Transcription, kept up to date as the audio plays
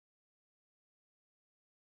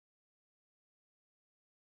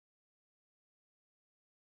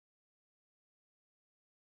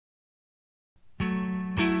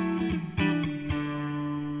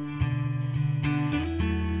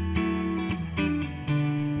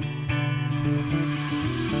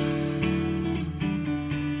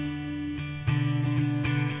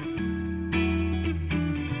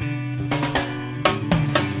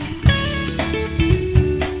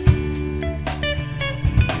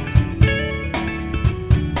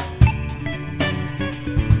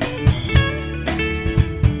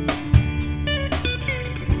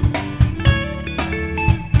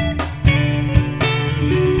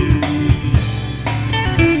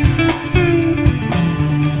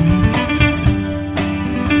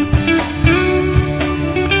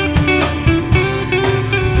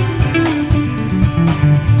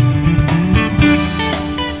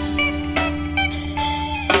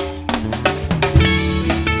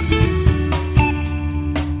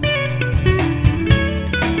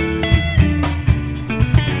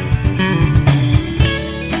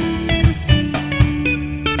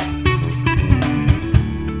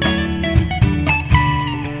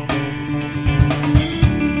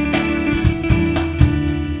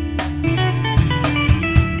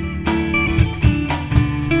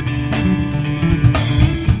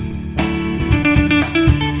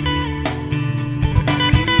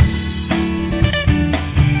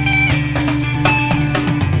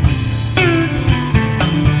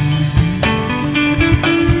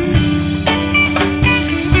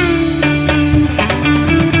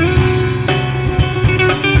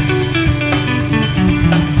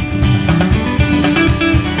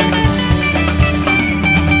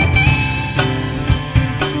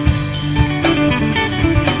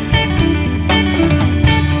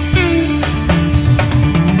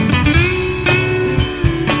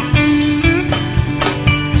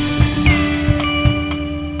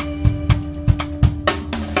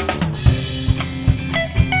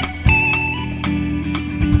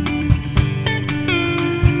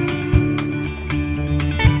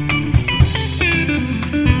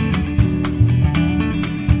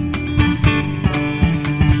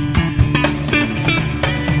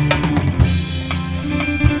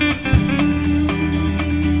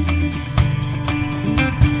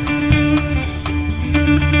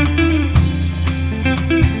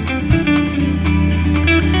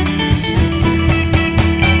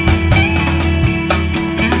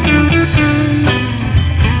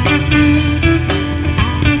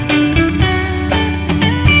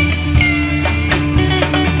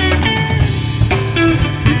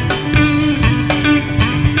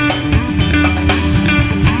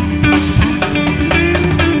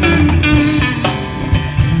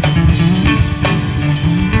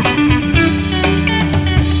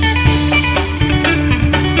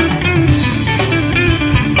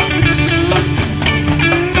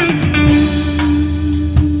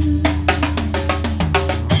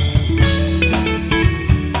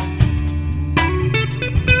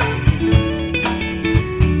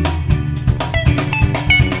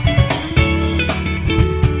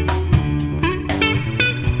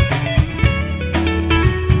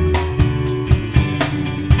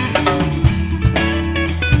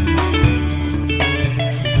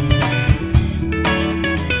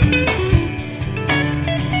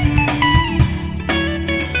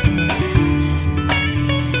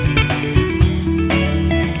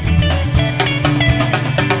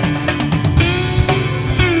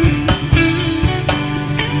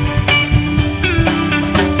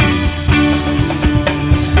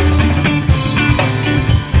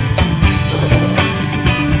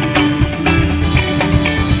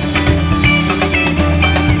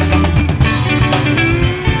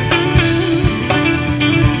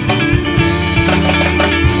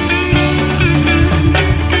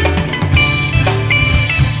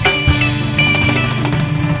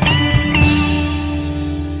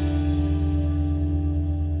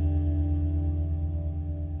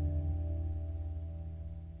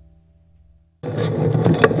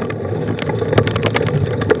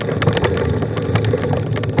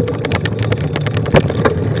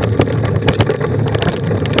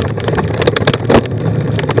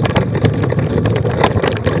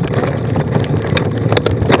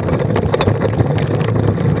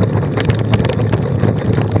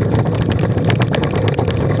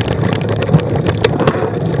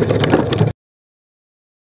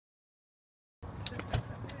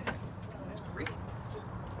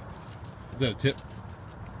that a tip?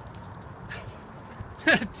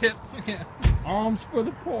 Tip. Yeah. Arms for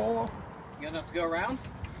the poor. You got enough to go around?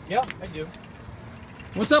 Yeah, I do.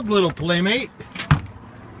 What's up, little playmate?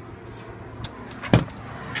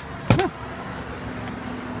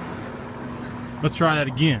 Let's try that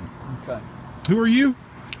again. Okay. Who are you?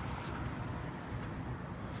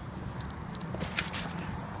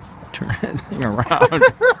 Turn that thing around.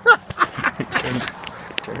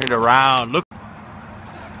 Turn it around. Look.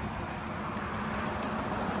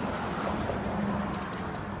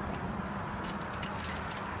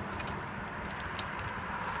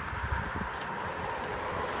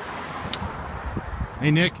 Hey,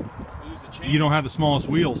 Nick. You don't have the smallest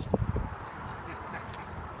wheels.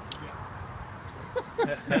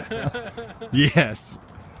 Yes.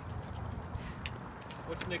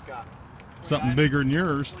 What's Nick got? Something bigger than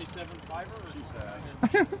yours. 27 fiber or she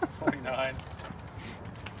said? 29.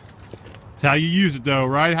 That's how you use it, though,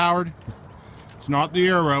 right, Howard? It's not the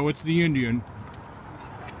arrow, it's the Indian.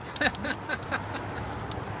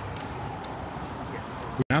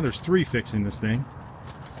 Now there's 3 fixing this thing.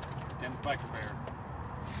 And biker bear.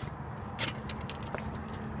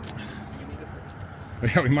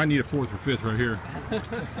 Yeah, we might need a 4th or 5th right here.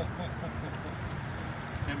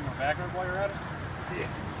 Give him a backer while you're at it? Yeah.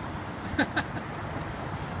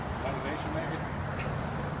 Motivation, maybe?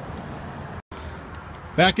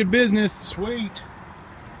 Back in business. Sweet.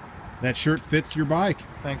 That shirt fits your bike.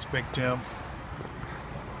 Thanks, Big Tim.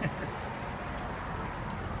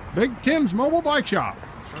 Big Tim's Mobile Bike Shop.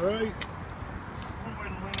 That's right. I'm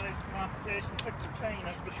going to win this competition, fix your chain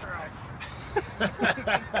up the track.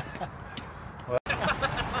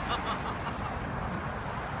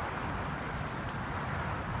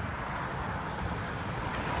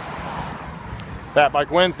 Fat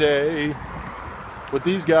Bike Wednesday with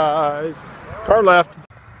these guys. Car left.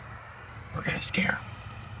 We're gonna scare him.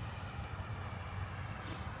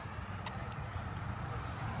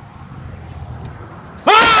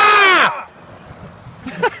 Ah!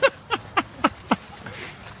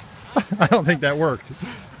 I don't think that worked.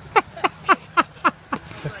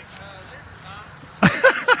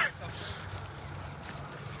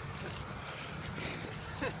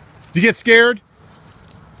 Did you get scared?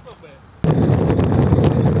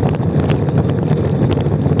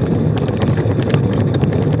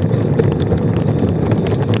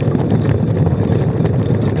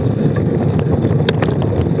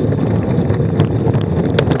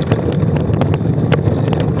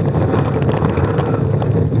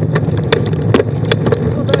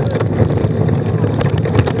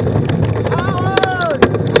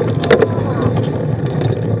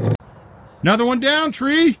 Another one down,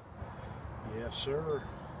 tree. Yes, sir.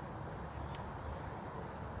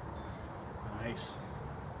 Nice.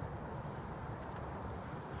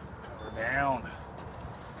 Power down.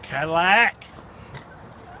 Cadillac.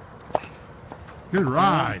 Good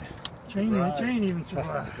ride. Chain, the chain even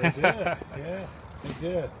survived. They did. Yeah, they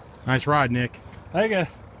did. Nice ride, Nick. Thank you.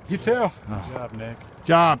 You too. Oh. Good job, Nick.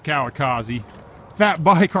 Job, Kawakazi. Fat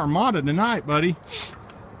Bike Armada tonight, buddy.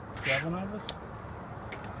 7 of us?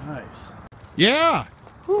 Nice. Yeah.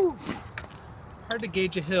 Whew. Hard to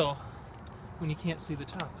gauge a hill when you can't see the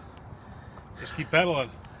top. Just keep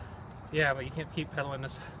pedaling. Yeah, but you can't keep pedaling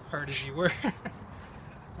as hard as you were.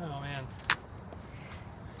 Oh man.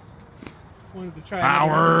 Wanted to try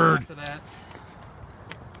another Howard. one after that.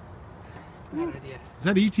 Bad idea. Is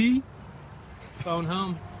that ET? Phone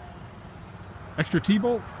home. Extra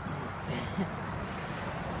T-bolt?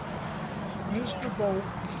 Mr. Bolt.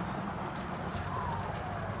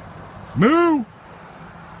 Moo!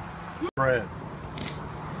 Bread.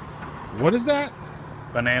 What is that?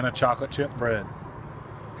 Banana chocolate chip bread.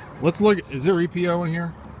 Let's look. Is there EPO in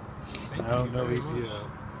here? Thank No, you no very EPO. much.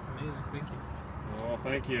 Amazing, thank you. Oh,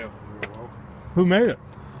 thank you. You're welcome. Who made it?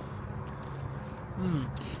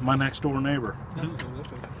 My next door neighbor. That's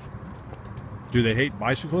delicious. Do they hate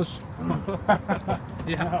bicyclists?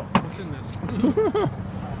 Yeah, what's in this?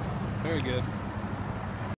 Very good.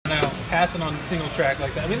 Now, passing on single track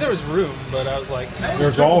like that. I mean, there was room, but I was like,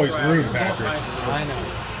 There's always room, Patrick. I know.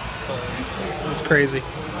 But it was crazy.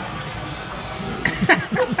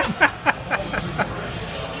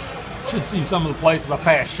 Should see some of the places I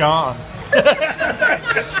passed Sean.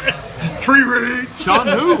 Tree roots. Sean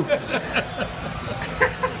who?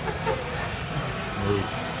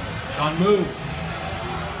 Sean Moo.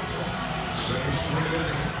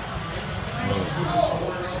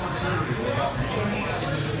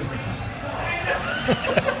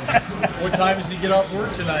 What time does he get off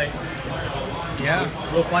work tonight? Yeah.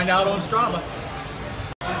 We'll find out on Strava.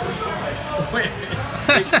 Wait.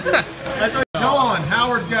 Sean,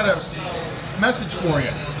 Howard's got a message for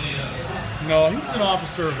you. No, he's an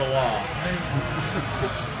officer of the law.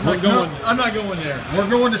 I'm not going there. We're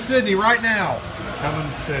going to Sydney right now. Coming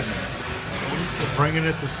to Sydney. Bringing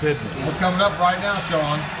it to Sydney. We're coming up right now,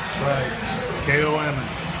 Sean. That's right. KOM.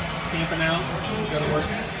 Camping out. Go to work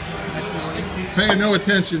next morning. Paying no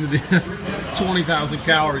attention to the 20,000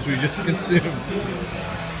 calories we just consumed.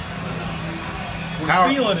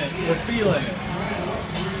 We're feeling it. We're feeling it.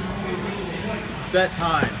 It's that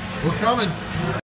time. We're coming.